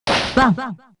ワン、フ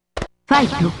ァイ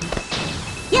ト。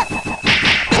やっ、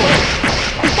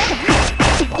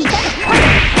いただ、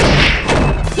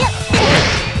やっ、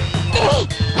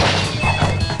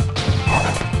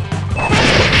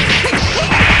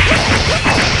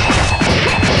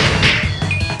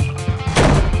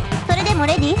それでも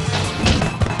レディー？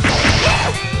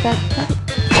がっかり。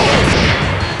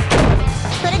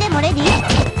それでもレディー？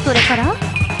それから？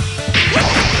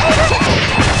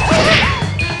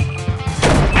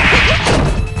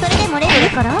それでもレディ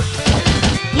ー？から勇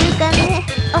敢ね。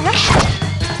あら、続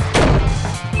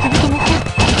けなきゃ。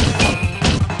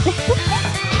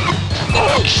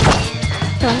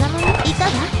そんなものいかが？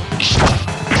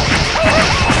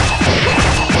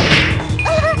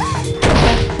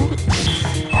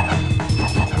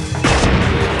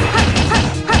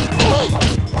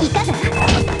いかが？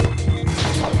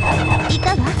い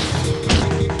かが？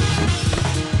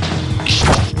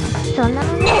そんなも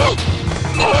の。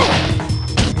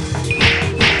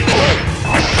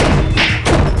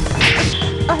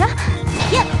あら、や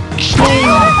っ、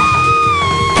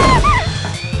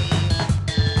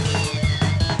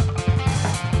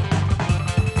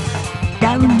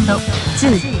ラウンド2、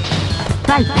フ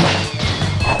ァイト。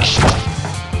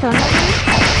そんなに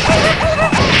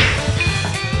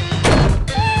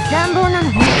乱暴なの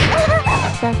ね。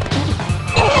さっぱり。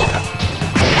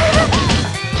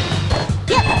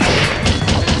やっ、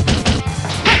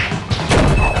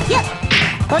やっ、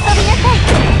お飛びなさい。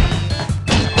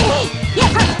やっ、い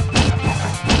かが？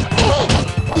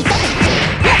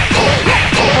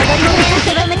踊りの目を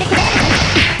狭めてください。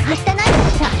はしたないか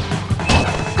しら。は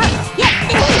っ、やっ、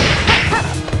はっ、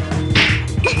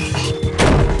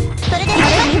それでも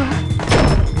レディーは？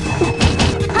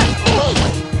はっ、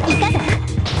いかが？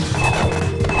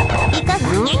いかが？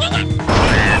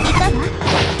いかが？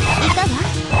いかが？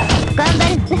頑張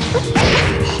るの。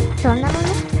そんなもの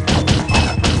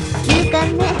勇敢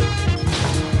ね。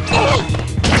そ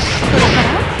れから？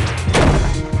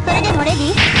それでもレディ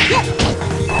ー？やっ、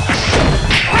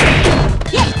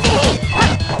やっ、はっ、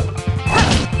は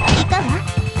っ、いかが？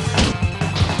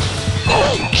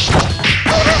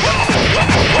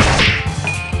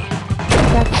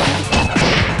がっかり、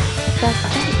がっか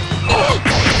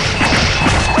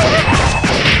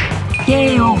り。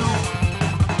KO。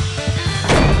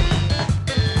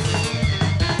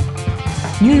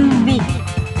You win。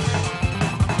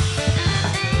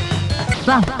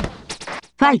ワン、フ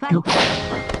ァイト。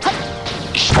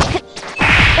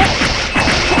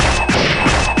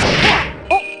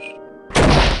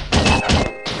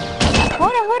ほ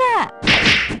らほら、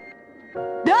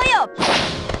どうよ。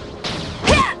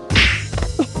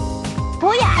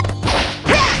ほや、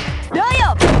どうよ。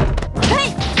はい、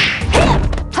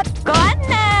ご案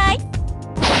内。はい、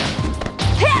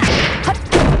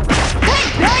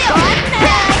どうよ。ご案内。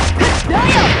どう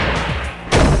よ。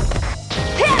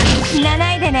死なな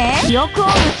いでね。記憶を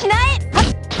失え。はい、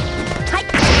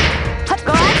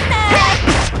ご案内。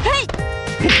はい、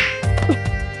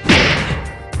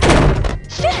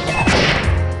シュッ。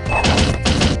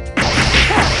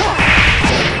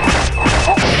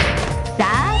さ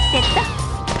ーてと、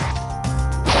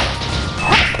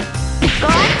ご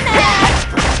案内。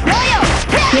どうよ。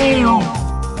KO。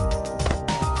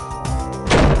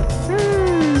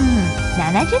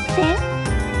70点。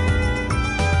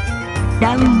ラ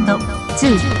ウンド2、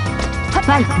フ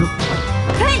ァイト。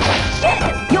はい、シュ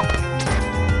ッよっ。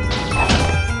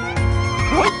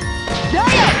ほい、どう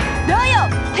よ。どうよ。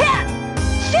へや、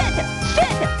シュッシュ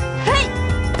ッ。はい、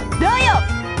どうよ。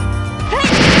はい、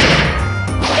シ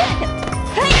ュッ。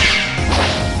はい、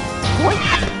ほい、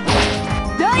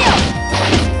どうよ。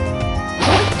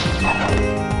ほい、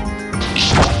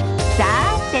さ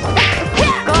ーてと、へ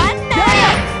や、ご案内。どう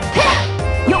よ。へや、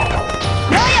よっ。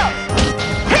どうよ。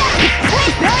へや、は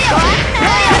い、どうよ。ご案内。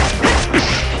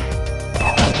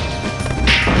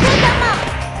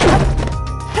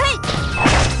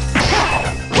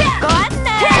ご案内。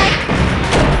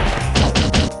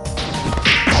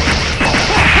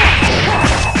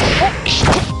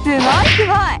すごいす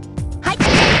ごい。はい、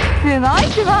すごい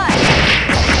すごい。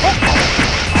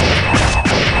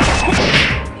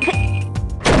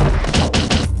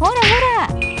ほらほら。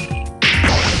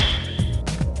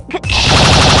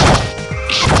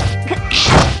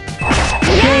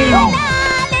や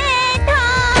られた。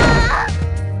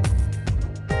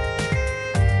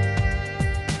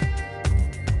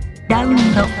ラウン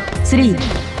ド3、フ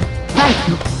ァイ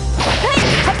ト。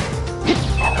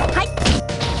はい、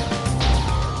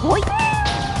ほい、は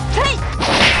い、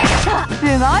す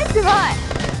ごいすごい。は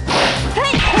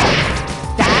い、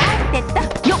さーて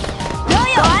と、よっ、どう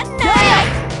よ。ご案内。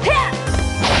へや、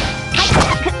はい、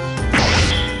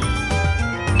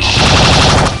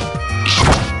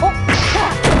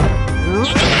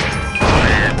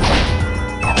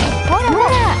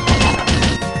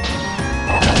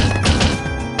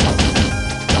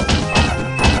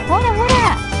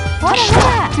ほらほ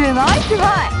ら、すごいすごい。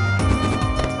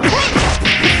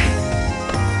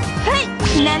はい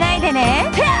死なないで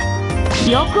ね。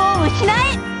記憶を失え。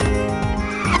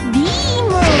ビーム。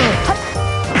ご案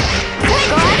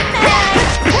内。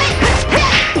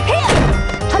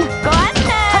ご案内。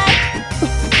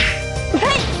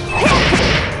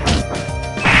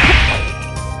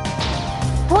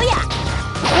おや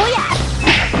おや。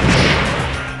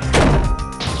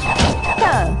ご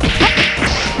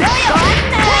案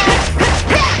内。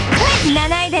死な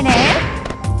ないでね。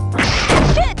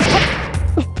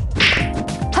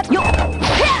よっ。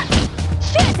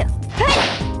シュート。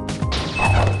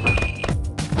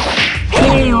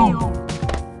KO。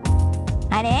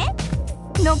あれ？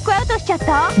ノックアウトしちゃっ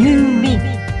た？You win。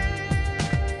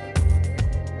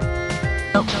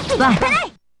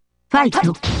ファイト。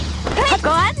ご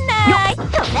案内。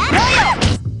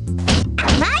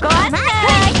ご案内。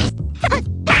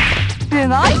す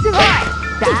ごいすごい。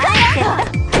さあ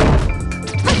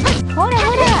ほらほ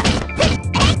ら。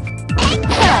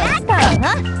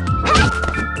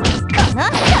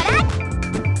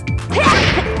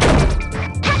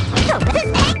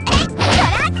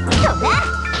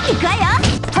行くわよ。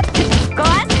ご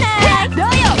案内。どう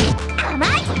よ。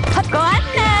ご案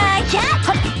内。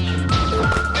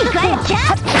行くわよ。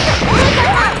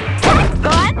ご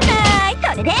案内。そ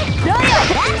れでどうよ。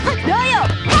どうよ。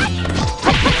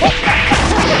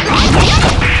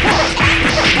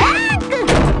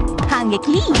反撃。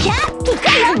行く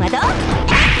わよ。はどう。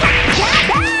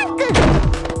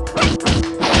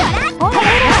ほらほ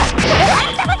ら。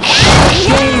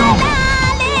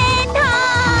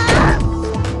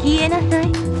消えなさい。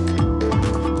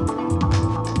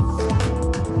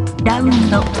ラウン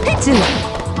ド2。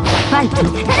ファイト。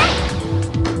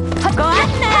ご案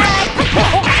内。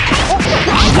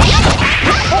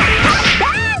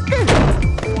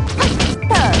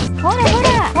ほらほら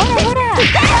ほらほら。は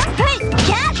いキ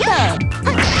ャット。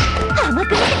甘く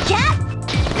見てキャッ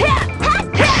ト。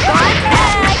ご案内。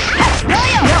どう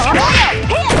よどうよ。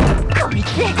こいつ。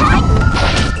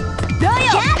どうよ。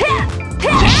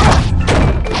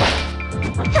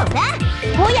そうだ。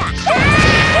ほや。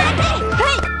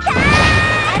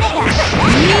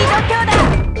いい度胸だ。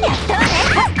やったわね。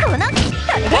この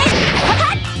それで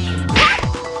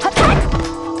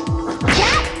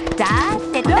さあっ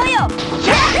てどうよ。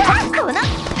この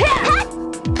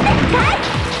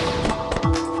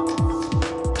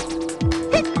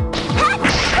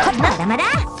まだまだ。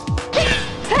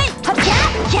そうだ。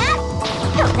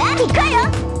行くわよ。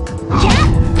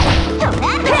そうだ。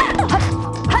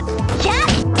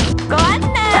ご案内。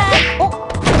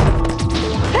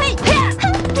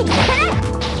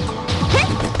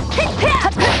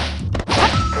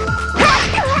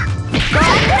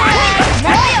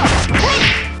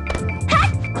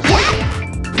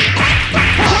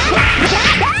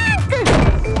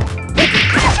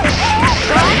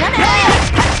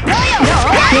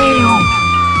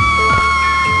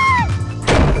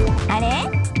あれ？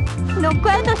ノッ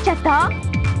クアウトしちゃった？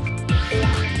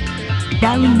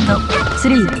ラウンド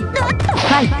3。フ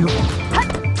ァイト。行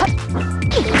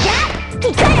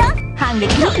くわよ。反撃。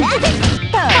諦めな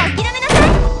さい。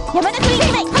山田君以外。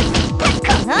こ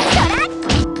の空。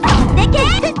飛んでけ。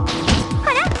ほ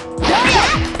ら。どうよ。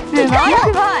すごいす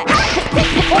ごい。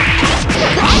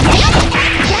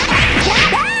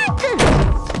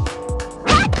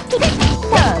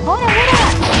ほらほら。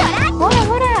ほら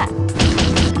ほら。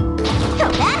そう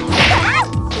だ。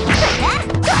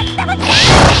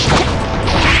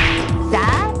さ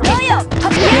あどうよ。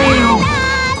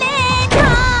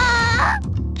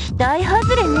期待外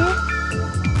れね。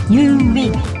You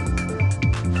win。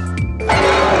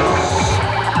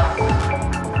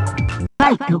ファ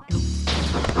イト。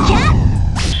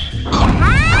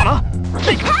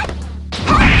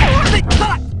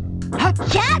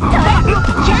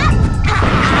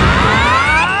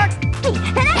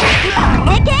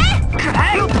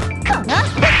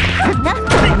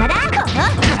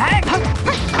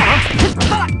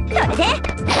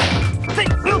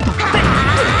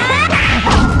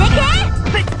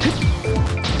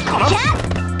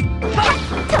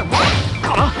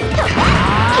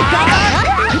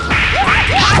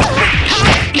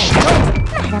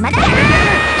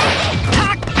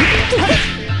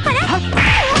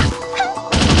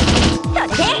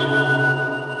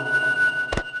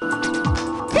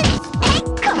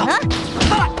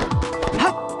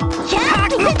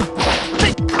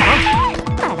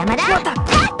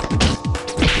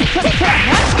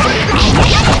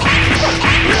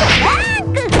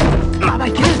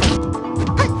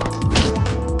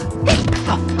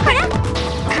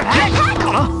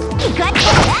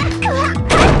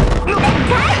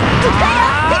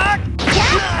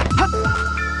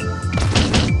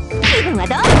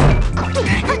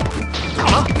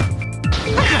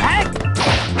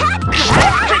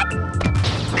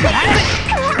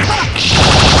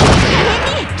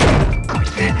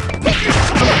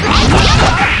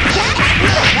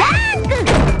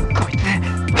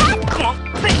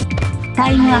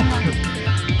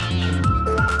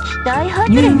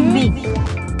くるね。ウィン。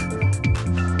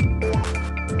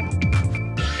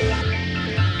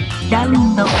ラウン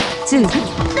ド2、フ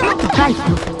ァイト。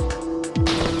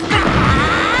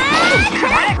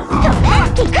トラ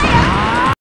ッキかよ。